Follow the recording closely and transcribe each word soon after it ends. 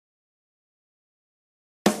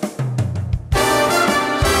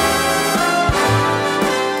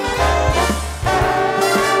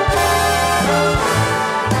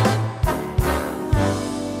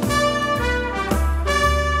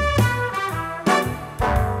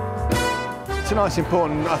tonight's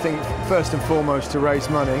important, I think, first and foremost to raise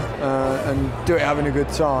money and do it having a good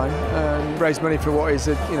time and raise money for what is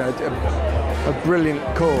a brilliant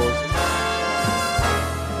cause.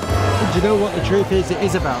 Do you know what the truth is? It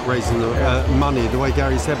is about raising money, the way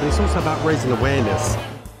Gary said, but it's also about raising awareness.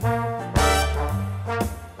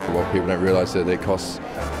 Well, people don't realise that it costs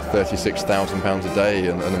 £36,000 a day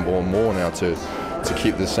and more now to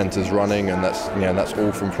keep the centres running, and that's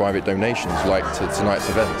all from private donations, like to tonight's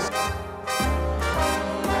events.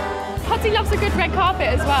 He loves a good red carpet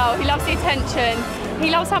as well. He loves the attention.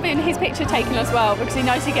 He loves having his picture taken as well because he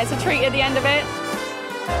knows he gets a treat at the end of it.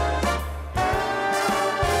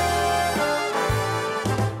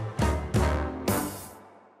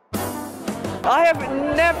 I have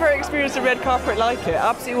never experienced a red carpet like it.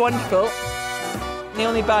 Absolutely wonderful. The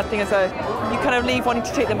only bad thing is that you kind of leave wanting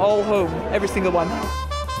to take them all home, every single one.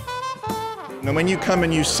 And when you come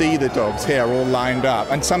and you see the dogs here all lined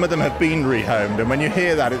up, and some of them have been rehomed, and when you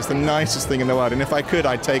hear that, it's the nicest thing in the world. And if I could,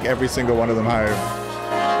 I'd take every single one of them home.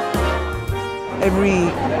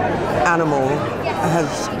 Every animal has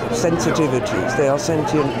sensitivities. They are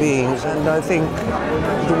sentient beings, and I think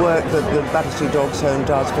the work that the Battersea Dogs Home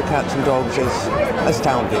does for cats and dogs is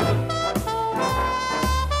astounding.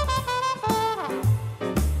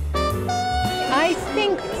 I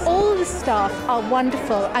think all the staff are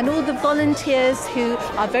wonderful and all the volunteers who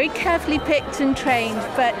are very carefully picked and trained,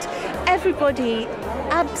 but everybody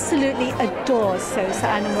absolutely adores those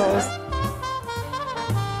animals.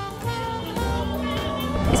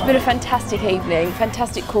 It's been a fantastic evening,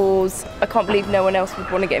 fantastic cause. I can't believe no one else would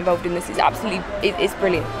want to get involved in this. It's absolutely, it's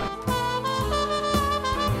brilliant.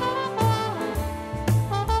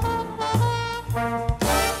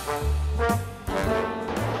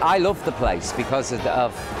 I love the place because of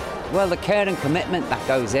the care and commitment that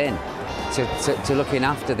goes in to looking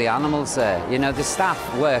after the animals there. You know, the staff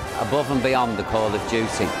work above and beyond the call of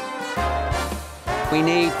duty. We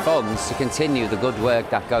need funds to continue the good work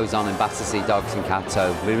that goes on in Battersea Dogs and Cats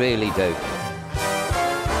Home. We really do.